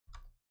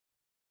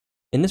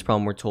In this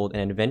problem, we're told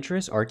an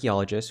adventurous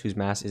archaeologist whose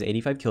mass is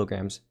 85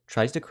 kilograms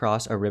tries to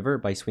cross a river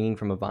by swinging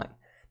from a vine.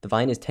 The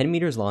vine is 10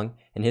 meters long,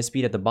 and his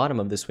speed at the bottom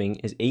of the swing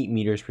is 8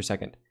 meters per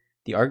second.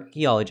 The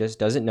archaeologist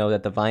doesn't know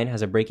that the vine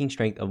has a breaking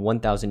strength of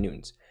 1,000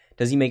 newtons.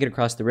 Does he make it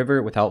across the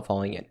river without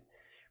falling in?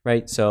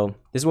 Right, so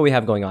this is what we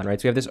have going on,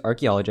 right? So we have this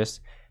archaeologist.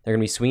 They're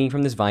going to be swinging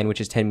from this vine, which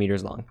is 10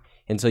 meters long.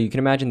 And so you can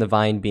imagine the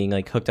vine being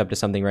like hooked up to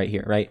something right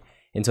here, right?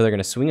 And so they're going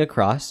to swing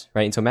across,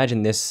 right? And so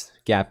imagine this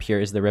gap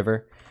here is the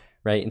river,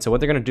 right? And so what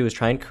they're going to do is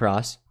try and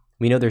cross.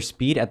 We know their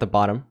speed at the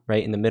bottom,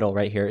 right, in the middle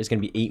right here is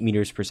going to be 8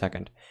 meters per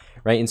second,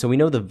 right? And so we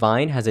know the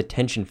vine has a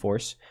tension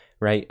force,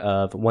 right,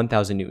 of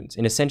 1,000 newtons.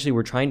 And essentially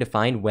we're trying to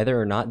find whether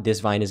or not this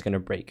vine is going to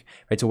break,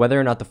 right? So whether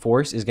or not the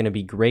force is going to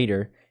be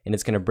greater and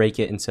it's going to break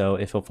it, and so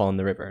if it'll fall in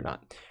the river or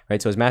not,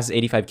 right? So his mass is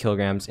 85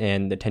 kilograms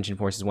and the tension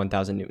force is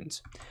 1,000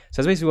 newtons.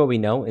 So that's basically what we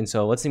know. And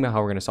so let's think about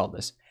how we're going to solve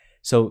this.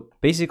 So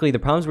basically the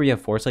problems where you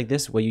have force like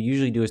this, what you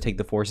usually do is take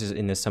the forces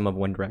in the sum of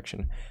one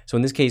direction. So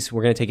in this case,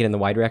 we're going to take it in the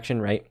y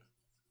direction, right?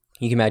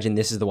 You can imagine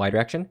this is the y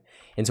direction.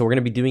 And so we're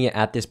going to be doing it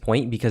at this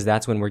point because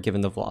that's when we're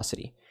given the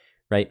velocity,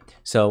 right?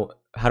 So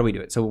how do we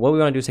do it? So what we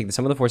want to do is take the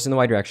sum of the forces in the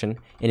y direction.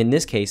 And in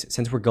this case,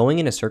 since we're going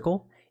in a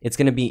circle, it's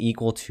going to be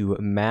equal to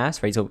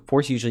mass, right? So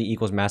force usually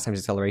equals mass times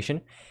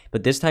acceleration.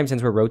 But this time,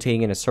 since we're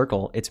rotating in a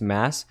circle, it's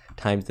mass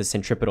times the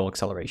centripetal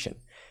acceleration.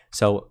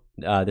 So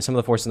the sum of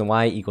the forces in the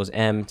y equals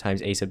m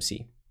times a sub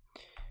c,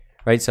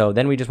 right? So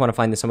then we just want to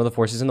find the sum of the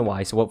forces in the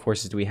y. So what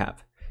forces do we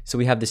have? So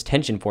we have this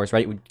tension force,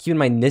 right? Keep in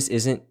mind, this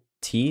isn't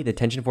T. The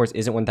tension force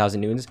isn't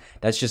 1,000 newtons.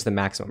 That's just the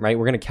maximum, right?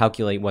 We're going to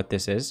calculate what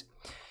this is.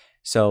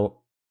 So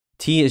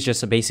T is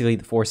just basically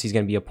the force he's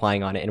going to be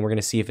applying on it, and we're going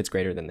to see if it's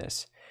greater than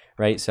this,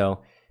 right?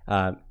 So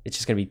it's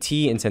just going to be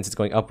T, and since it's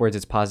going upwards,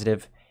 it's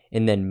positive,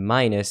 and then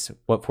minus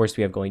what force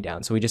do we have going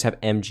down? So we just have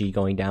mg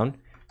going down,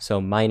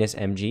 so minus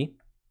mg.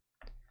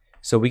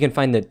 So we can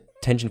find the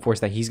tension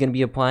force that he's going to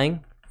be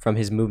applying from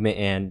his movement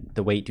and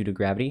the weight due to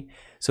gravity.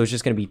 So it's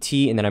just going to be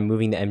T, and then I'm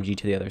moving the mg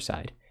to the other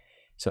side.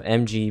 So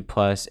mg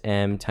plus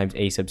m times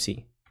a sub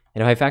c.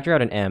 And if I factor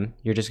out an m,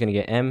 you're just going to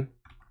get m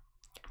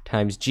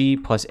times g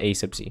plus a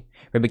sub c.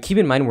 Right? But keep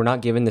in mind, we're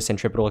not given the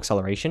centripetal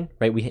acceleration,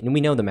 right? We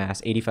know the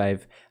mass,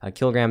 85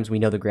 kilograms. We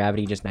know the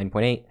gravity, just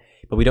 9.8,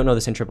 but we don't know the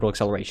centripetal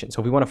acceleration.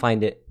 So if we want to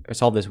find it or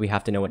solve this, we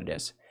have to know what it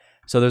is.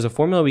 So there's a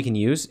formula we can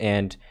use,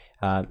 and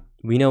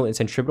we know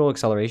centripetal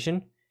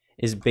acceleration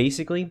is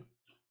basically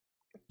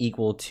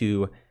equal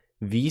to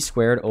v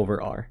squared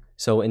over r.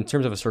 So in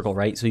terms of a circle,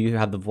 right? So you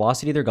have the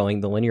velocity they're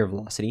going, the linear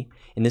velocity.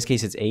 In this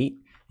case, it's 8,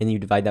 and you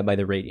divide that by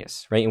the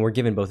radius, right? And we're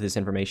given both of this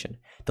information.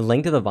 The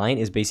length of the vine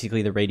is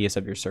basically the radius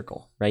of your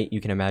circle, right? You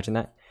can imagine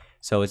that.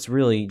 So it's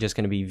really just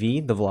going to be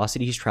v, the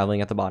velocity he's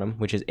traveling at the bottom,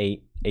 which is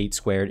 8. 8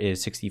 squared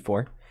is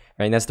 64,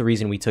 right? And that's the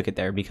reason we took it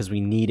there, because we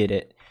needed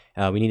it.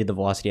 We needed the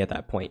velocity at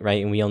that point,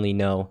 right? And we only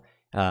know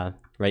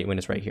right when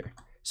it's right here.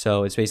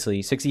 So it's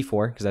basically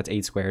 64, because that's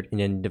 8 squared, and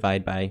then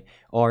divide by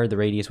r, the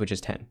radius, which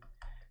is 10.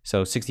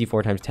 So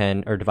 64 times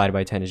 10, or divided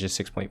by 10, is just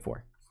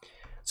 6.4.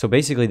 So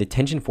basically, the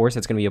tension force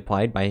that's going to be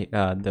applied by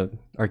the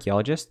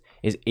archaeologist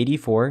is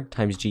 84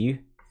 times g,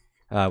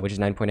 which is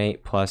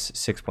 9.8, plus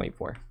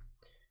 6.4.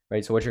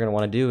 Right, so what you're going to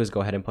want to do is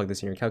go ahead and plug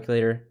this in your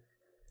calculator.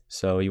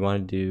 So you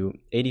want to do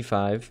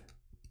 85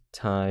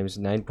 times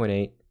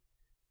 9.8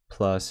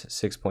 plus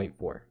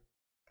 6.4.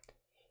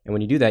 And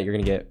when you do that, you're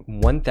going to get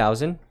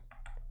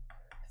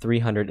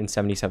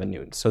 1,377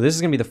 newtons. So this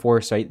is going to be the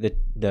force, right?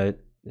 The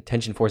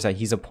tension force that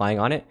he's applying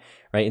on it,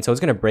 right? And so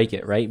it's going to break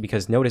it, right?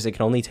 Because notice it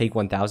can only take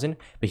 1,000,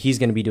 but he's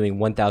going to be doing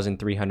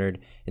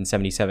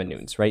 1,377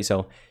 newtons, right?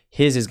 So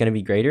his is going to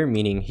be greater,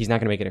 meaning he's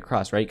not going to make it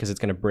across, right? Because it's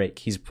going to break.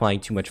 He's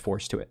applying too much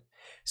force to it.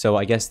 So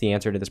I guess the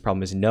answer to this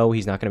problem is no,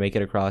 he's not going to make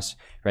it across,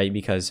 right?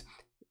 Because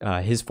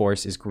his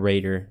force is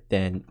greater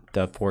than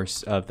the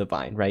force of the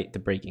vine, right? The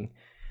breaking.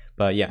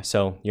 But yeah,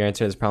 so your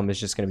answer to this problem is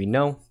just going to be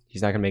no,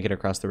 he's not going to make it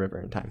across the river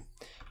in time.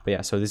 But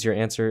yeah, so this is your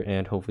answer,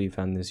 and hopefully you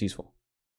found this useful.